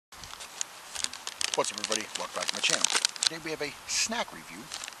What's up, everybody? Welcome back to my channel. Today we have a snack review.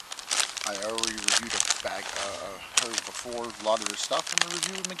 I already reviewed a bag hers before, a lot of their stuff. I'm going to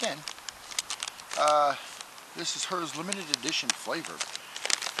review them again. This is hers limited edition flavor.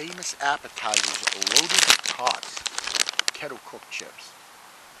 Famous Appetizers Loaded Tots Kettle cooked chips.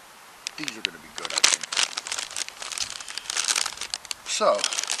 These are going to be good, I think. So,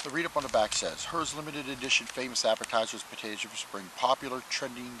 the read up on the back says, hers limited edition famous appetizers potato chips bring popular,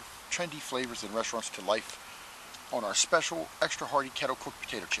 trendy flavors in restaurants to life on our special, extra hearty kettle cooked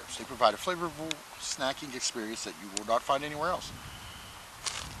potato chips. They provide a flavorful snacking experience that you will not find anywhere else.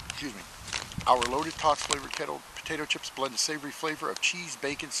 Excuse me. Our loaded Tots flavored kettle potato chips blend the savory flavor of cheese,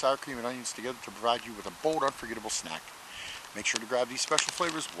 bacon, sour cream, and onions together to provide you with a bold, unforgettable snack. Make sure to grab these special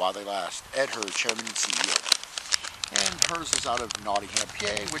flavors while they last. Ed Hers, Chairman and CEO. And hers is out of Nottingham,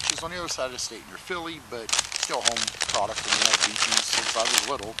 PA, which is on the other side of the state near Philly, but still home product. And we have beef since I was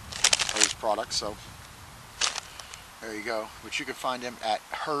little, hers products, so there you go. But you can find them at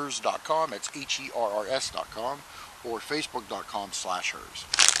hers.com, that's HERRS.com, or facebook.com/hers.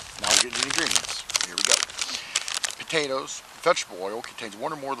 Now we get to the ingredients. Here we go. Potatoes, vegetable oil contains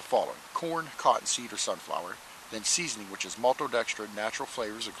one or more of the following: corn, cottonseed, or sunflower. Then seasoning, which is maltodextrin, natural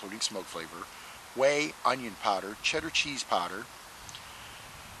flavors including smoke flavor, whey, onion powder, cheddar cheese powder,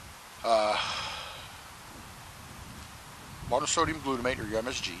 monosodium glutamate or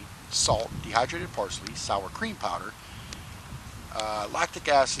MSG, salt, dehydrated parsley, sour cream powder, lactic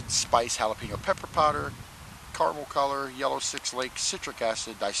acid, spice, jalapeno pepper powder, caramel color, yellow 6-lake, citric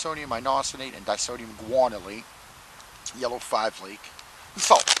acid, disodium inosinate, and disodium guanylate, yellow 5-lake, and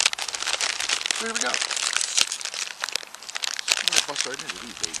salt. So here we go. I'm going to bust right into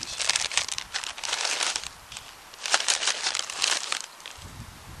these babies.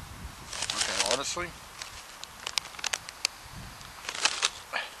 Honestly, you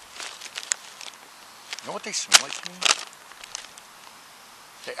know what they smell like to me?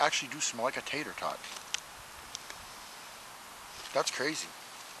 They actually do smell like a tater tot. That's crazy.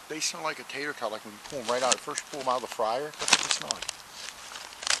 They smell like a tater tot, like when you pull them right out. First you pull them out of the fryer, that's what they smell like.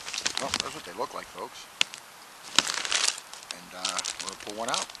 Well, that's what they look like, folks. And we're going to pull one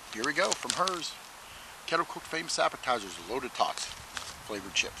out. Here we go, from hers. Kettle cooked famous appetizers, loaded tots,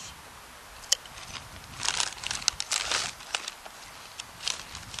 flavored chips.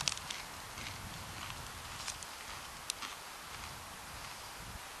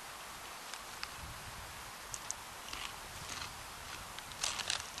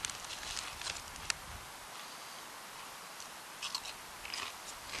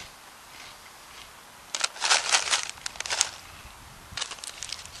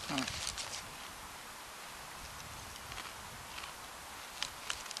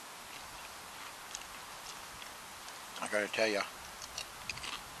 I gotta tell you,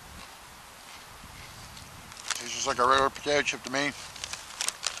 it's just like a regular potato chip to me,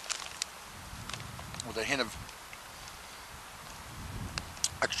 with a hint of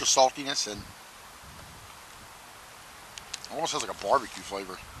extra saltiness and almost has like a barbecue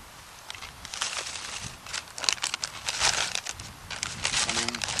flavor. I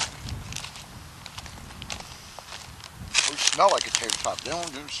mean, they smell like a tater tot. They don't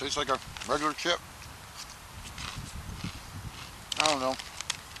just taste like a regular chip. I don't know.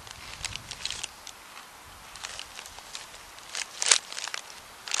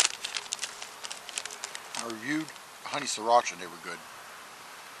 I reviewed honey sriracha and they were good.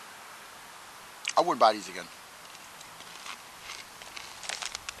 I wouldn't buy these again.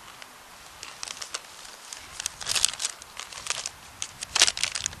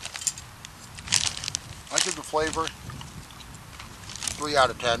 I give the flavor 3 out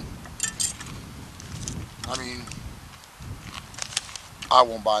of 10. I mean, I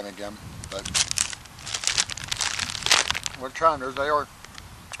won't buy them again, but we're trying. There they are.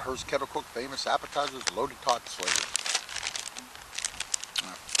 Hers kettle cooked famous appetizers, loaded tots flavor.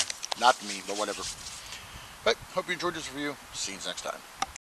 Not to me, but whatever. But hope you enjoyed this review. See you next time.